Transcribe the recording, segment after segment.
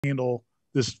handle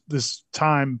this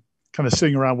time kind of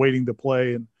sitting around waiting to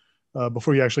play and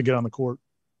before you actually get on the court?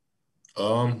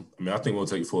 I think we'll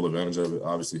take full advantage of it.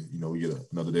 Obviously, we get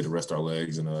another day to rest our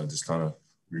legs and just kind of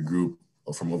regroup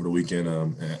from over the weekend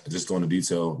and just go into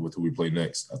detail with who we play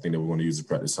next. I think that we're going to use the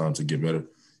practice time to get better,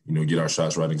 get our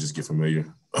shots right and just get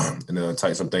familiar and then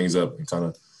tighten some things up and kind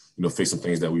of, fix some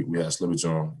things that we had slippage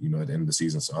on, at the end of the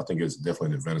season. So I think it's definitely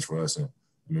an advantage for us. And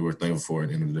we're thankful for it at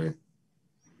the end of the day.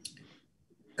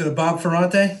 Go to Bob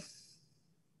Ferrante.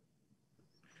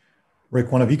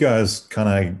 RaiQuan, have you guys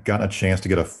kind of gotten a chance to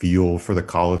get a feel for the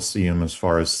Coliseum as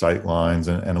far as sight lines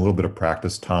and a little bit of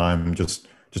practice time, just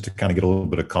to kind of get a little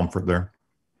bit of comfort there?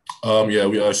 Yeah,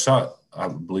 we shot, I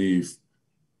believe,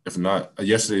 if not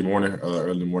yesterday morning,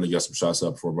 early in the morning, got some shots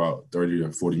up for about 30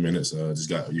 or 40 minutes. Just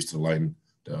got used to the lighting,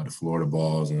 the floor, the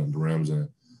balls, and the rims. And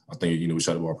I think, we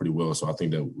shot the ball pretty well. So I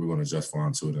think that we're going to adjust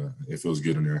fine to it. It feels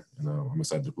good in there, and I'm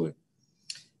excited to play.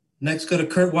 Next, go to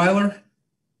Kurt Weiler.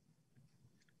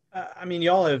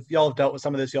 Y'all have dealt with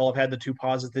some of this. Y'all have had the 2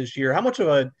 pauses this year. How much of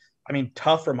a,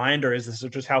 tough reminder is this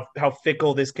of just how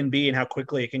fickle this can be and how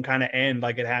quickly it can kind of end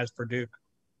like it has for Duke?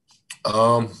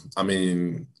 The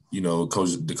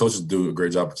coaches do a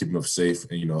great job of keeping us safe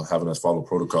and, having us follow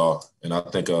protocol. And I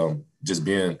think just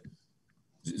being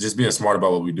smart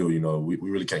about what we do, we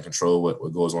really can't control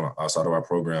what goes on outside of our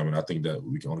program. And I think that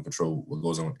we can only control what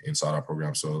goes on inside our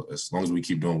program. So as long as we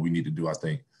keep doing what we need to do, I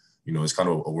think, it's kind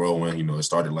of a whirlwind. It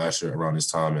started last year around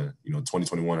this time and,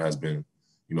 2021 has been,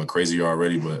 a crazy year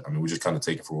already, but we just kind of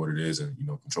take it for what it is and,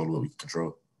 control what we can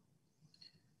control.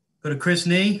 Go to Chris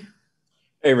Nee.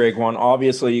 Hey, RaiQuan.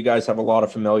 Obviously, you guys have a lot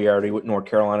of familiarity with North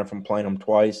Carolina from playing them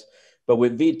twice. But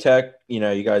with VTech,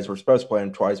 you guys were supposed to play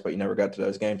them twice, but you never got to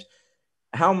those games.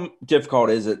 How difficult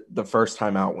is it the first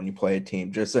time out when you play a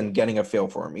team, just in getting a feel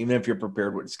for them, even if you're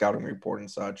prepared with scouting report and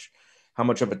such? How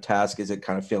much of a task is it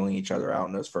kind of feeling each other out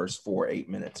in those first 4-8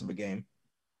 minutes of a game?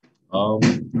 I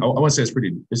wouldn't say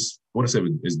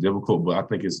it's difficult, but I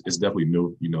think it's definitely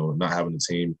new, not having a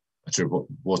team that you're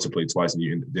supposed to play twice and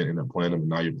you didn't end up playing them, and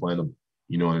now you're playing them,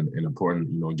 in an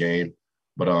important, game.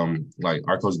 But our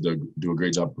coaches do a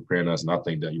great job of preparing us, and I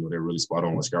think that, they're really spot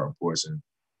on with scout reports. And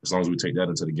as long as we take that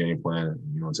into the game plan,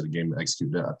 into the game and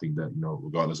execute that, I think that,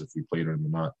 regardless if we play them or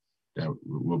not, that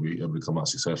we'll be able to come out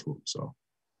successful. So.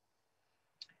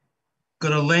 Go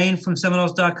to Lane from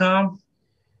Seminoles.com.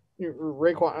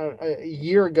 RaiQuan, a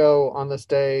year ago on this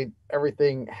day,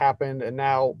 everything happened, and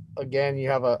now again you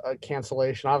have a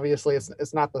cancellation. Obviously,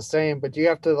 it's not the same, but do you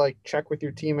have to check with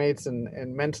your teammates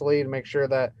and mentally to make sure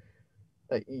that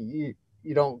you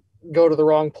don't go to the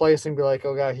wrong place and be like,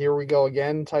 oh god, here we go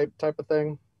again type of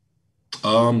thing?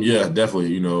 Yeah,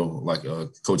 definitely.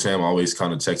 Coach Ham always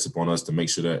kind of checks upon us to make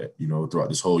sure that throughout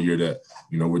this whole year that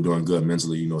we're doing good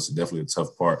mentally. It's definitely a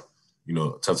tough part.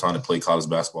 Tough time to play college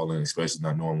basketball, and especially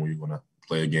not knowing when you're going to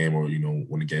play a game or,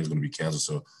 when the game's going to be canceled.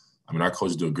 So, our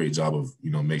coaches do a great job of,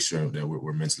 make sure that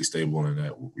we're mentally stable and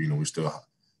that, we're still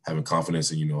having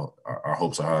confidence and, our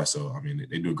hopes are high. So,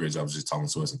 they do a great job of just talking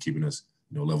to us and keeping us,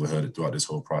 level-headed throughout this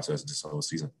whole process, this whole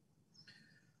season.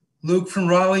 Luke from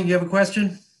Raleigh, you have a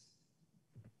question?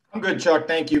 I'm good, Chuck.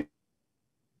 Thank you.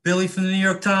 Billy from the New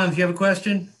York Times, you have a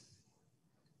question?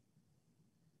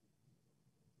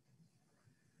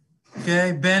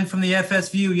 Okay, Ben from the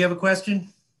FSU, you have a question?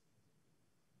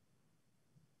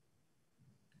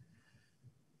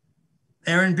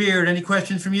 Aaron Beard, any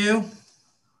questions from you?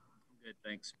 Good,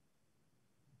 thanks.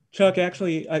 Chuck,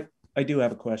 actually, I do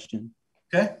have a question.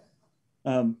 Okay.